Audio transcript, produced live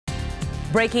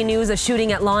Breaking news, a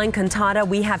shooting at La Encantada.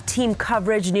 We have team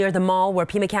coverage near the mall where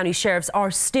Pima County sheriffs are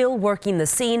still working the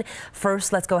scene.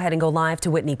 First, let's go ahead and go live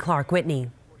to Whitney Clark. Whitney.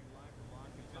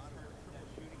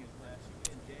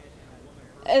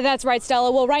 That's right,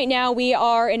 Stella. Well, right now we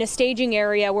are in a staging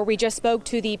area where we just spoke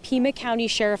to the Pima County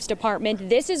Sheriff's Department.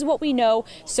 This is what we know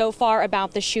so far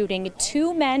about the shooting.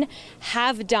 2 men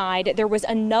have died. There was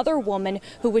another woman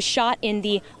who was shot in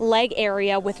the leg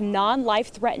area with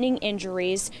non-life-threatening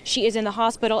injuries. She is in the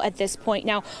hospital at this point.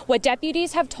 Now, what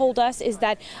deputies have told us is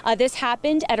that this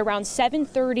happened at around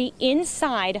 7:30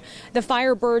 inside the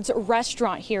Firebirds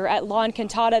Restaurant here at La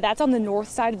Encantada. That's on the north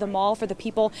side of the mall for the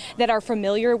people that are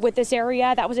familiar with this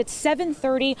area. That was at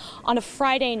 7:30 on a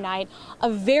Friday night, a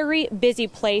very busy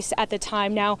place at the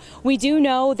time. Now, we do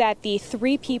know that the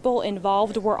 3 people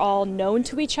involved were all known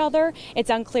to each other.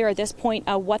 It's unclear at this point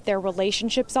what their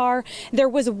relationships are. There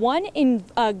was one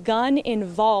gun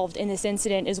involved in this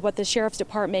incident is what the Sheriff's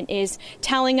Department is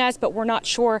telling us, but we're not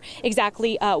sure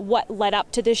exactly what led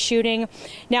up to this shooting.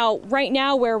 Now, right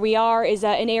now where we are is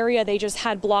an area they just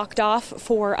had blocked off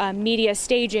for media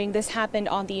staging. This happened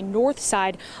on the north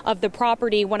side of the property.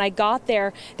 When I got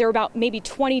there, there were about maybe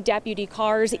 20 deputy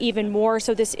cars, even more.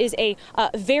 So this is a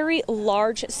very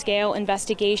large-scale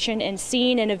investigation and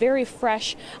scene, and a very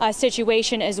fresh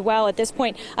situation as well. At this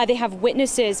point, they have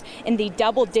witnesses in the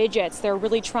double digits. They're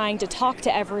really trying to talk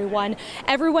to everyone.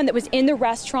 Everyone that was in the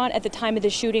restaurant at the time of the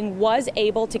shooting was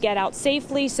able to get out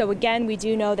safely. So again, we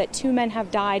do know that 2 men have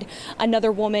died.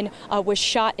 Another woman was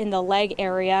shot in the leg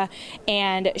area,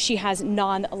 and she has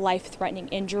non-life-threatening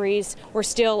injuries. We're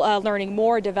still learning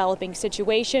more, developing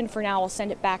situation. For now, I'll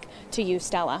send it back to you,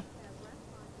 Stella.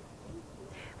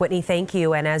 Whitney, thank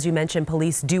you. And as you mentioned,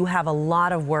 police do have a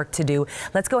lot of work to do.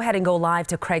 Let's go ahead and go live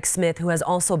to Craig Smith, who has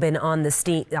also been on the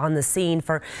scene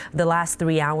for the last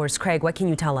 3 hours. Craig, what can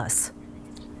you tell us?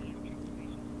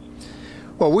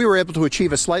 Well, we were able to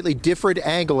achieve a slightly different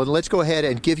angle, and let's go ahead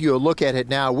and give you a look at it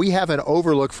now. We have an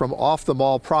overlook from off the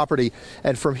mall property,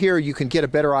 and from here you can get a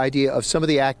better idea of some of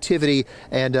the activity,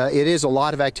 and it is a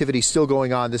lot of activity still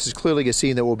going on. This is clearly a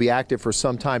scene that will be active for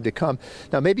some time to come.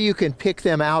 Now, maybe you can pick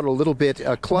them out a little bit,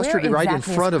 clustered right in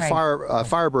front of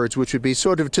Firebirds, which would be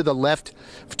sort of to the left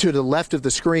of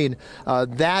the screen.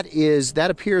 That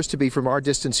appears to be, from our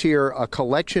distance here, a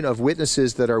collection of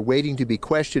witnesses that are waiting to be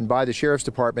questioned by the Sheriff's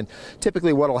Department.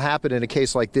 Typically, what will happen in a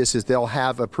case like this is they'll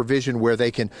have a provision where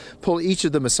they can pull each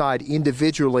of them aside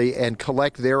individually and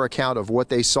collect their account of what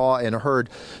they saw and heard,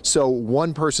 so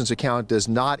one person's account does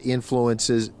not influence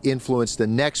the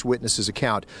next witness's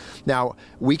account. Now,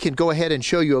 we can go ahead and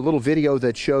show you a little video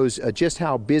that shows just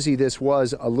how busy this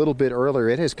was a little bit earlier.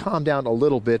 It has calmed down a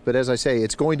little bit, but as I say,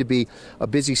 it's going to be a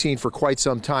busy scene for quite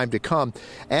some time to come.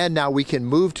 And now we can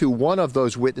move to one of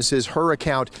those witnesses, her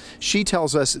account. She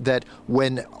tells us that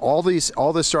when all this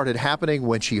started happening,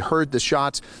 when she heard the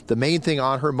shots, the main thing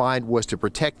on her mind was to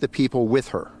protect the people with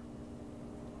her.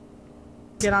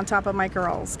 Get on top of my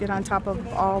girls, get on top of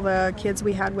all the kids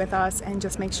we had with us, and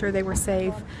just make sure they were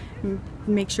safe,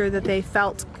 make sure that they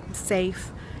felt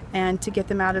safe, and to get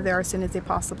them out of there as soon as they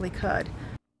possibly could.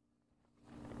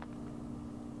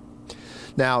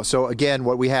 Now, so again,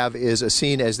 what we have is a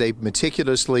scene as they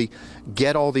meticulously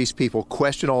get all these people,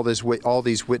 question all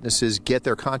these witnesses, get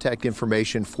their contact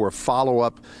information for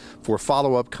follow-up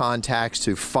contacts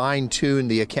to fine-tune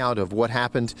the account of what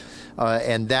happened,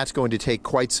 and that's going to take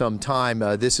quite some time.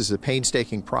 This is a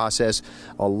painstaking process.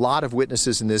 A lot of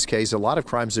witnesses in this case. A lot of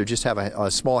crimes there just have a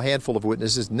small handful of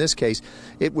witnesses. In this case,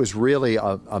 it was really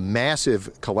a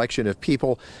massive collection of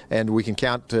people, and we can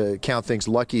count things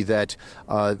lucky that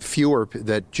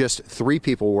that just 3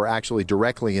 people were actually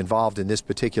directly involved in this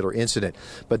particular incident.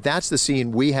 But that's the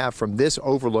scene we have from this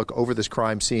overlook over this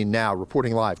crime scene now.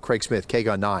 Reporting live, Craig Smith,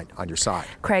 KGUN 9, on your side.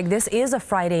 Craig, this is a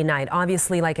Friday night.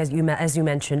 Obviously, like as you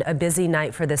mentioned, a busy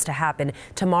night for this to happen.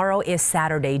 Tomorrow is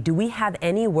Saturday. Do we have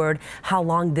any word how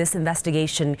long this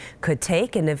investigation could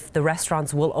take, and if the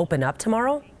restaurants will open up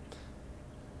tomorrow?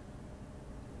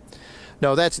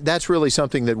 No, that's really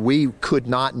something that we could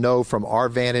not know from our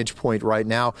vantage point right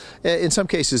now. In some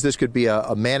cases, this could be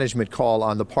a management call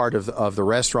on the part of the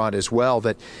restaurant as well,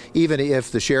 that even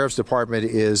if the Sheriff's Department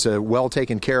is well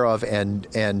taken care of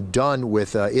and done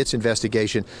with its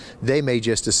investigation, they may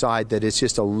just decide that it's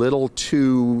just a little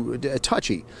too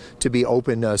touchy to be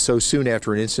open so soon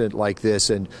after an incident like this.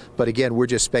 But again, we're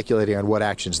just speculating on what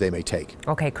actions they may take.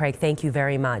 Okay, Craig, thank you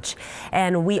very much.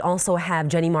 And we also have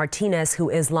Jenny Martinez,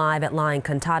 who is live at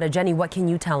Encantada. Jenny, what can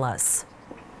you tell us?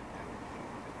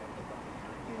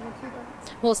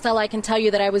 Well, Stella, I can tell you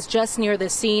that I was just near the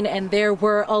scene, and there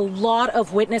were a lot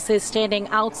of witnesses standing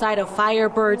outside of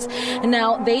Firebirds.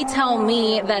 Now, they tell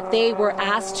me that they were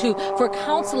asked for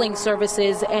counseling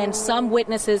services, and some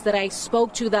witnesses that I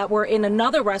spoke to that were in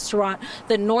another restaurant,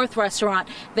 the North Restaurant,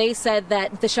 they said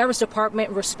that the Sheriff's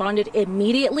Department responded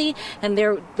immediately, and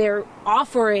they're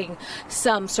offering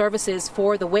some services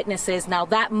for the witnesses. Now,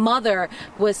 that mother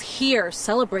was here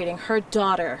celebrating her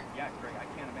daughter.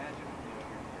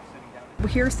 We're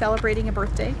here celebrating a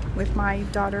birthday with my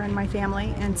daughter and my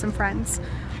family and some friends.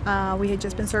 We had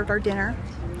just been served our dinner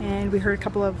and we heard a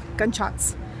couple of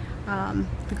gunshots.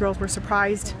 The girls were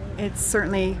surprised. It's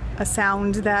certainly a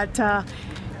sound that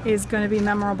is going to be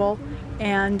memorable.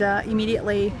 And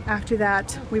immediately after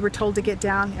that, we were told to get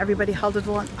down. Everybody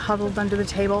huddled under the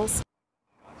tables.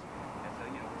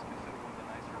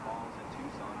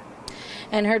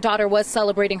 And her daughter was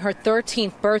celebrating her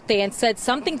 13th birthday and said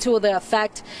something to the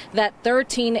effect that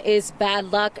 13 is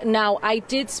bad luck. Now, I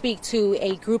did speak to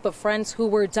a group of friends who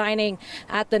were dining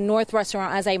at the North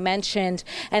Restaurant, as I mentioned,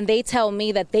 and they tell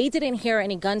me that they didn't hear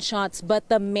any gunshots, but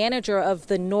the manager of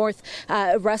the North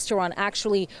Restaurant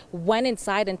actually went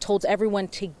inside and told everyone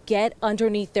to get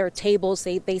underneath their tables.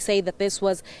 They say that this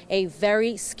was a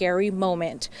very scary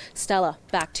moment. Stella,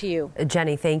 back to you.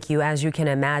 Jenny, thank you. As you can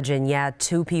imagine, yeah,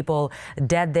 2 people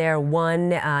dead there, 1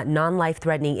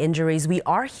 non-life-threatening injuries. We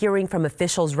are hearing from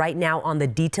officials right now on the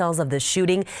details of the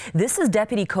shooting. This is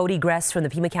Deputy Cody Gress from the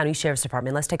Pima County Sheriff's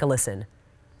Department. Let's take a listen.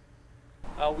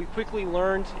 We quickly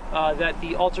learned that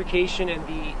the altercation and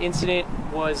the incident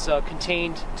was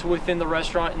contained to within the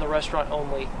restaurant and the restaurant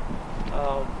only.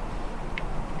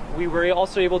 We were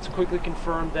also able to quickly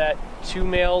confirm that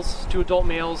 2 adult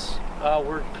males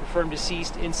were confirmed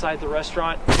deceased inside the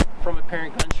restaurant from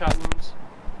apparent gunshot wounds.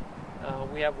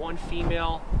 We have 1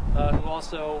 female who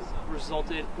also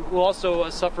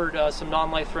suffered some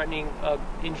non-life-threatening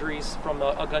injuries from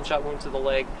a gunshot wound to the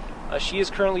leg. She is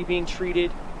currently being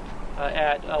treated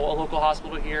at a local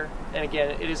hospital here, and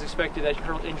again, it is expected that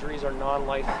her injuries are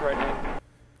non-life-threatening.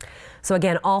 So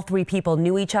again, all 3 people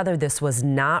knew each other. This was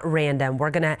not random.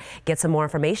 We're going to get some more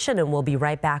information, and we'll be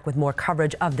right back with more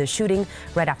coverage of the shooting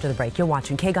right after the break. You're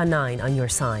watching KGUN 9 on your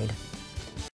side.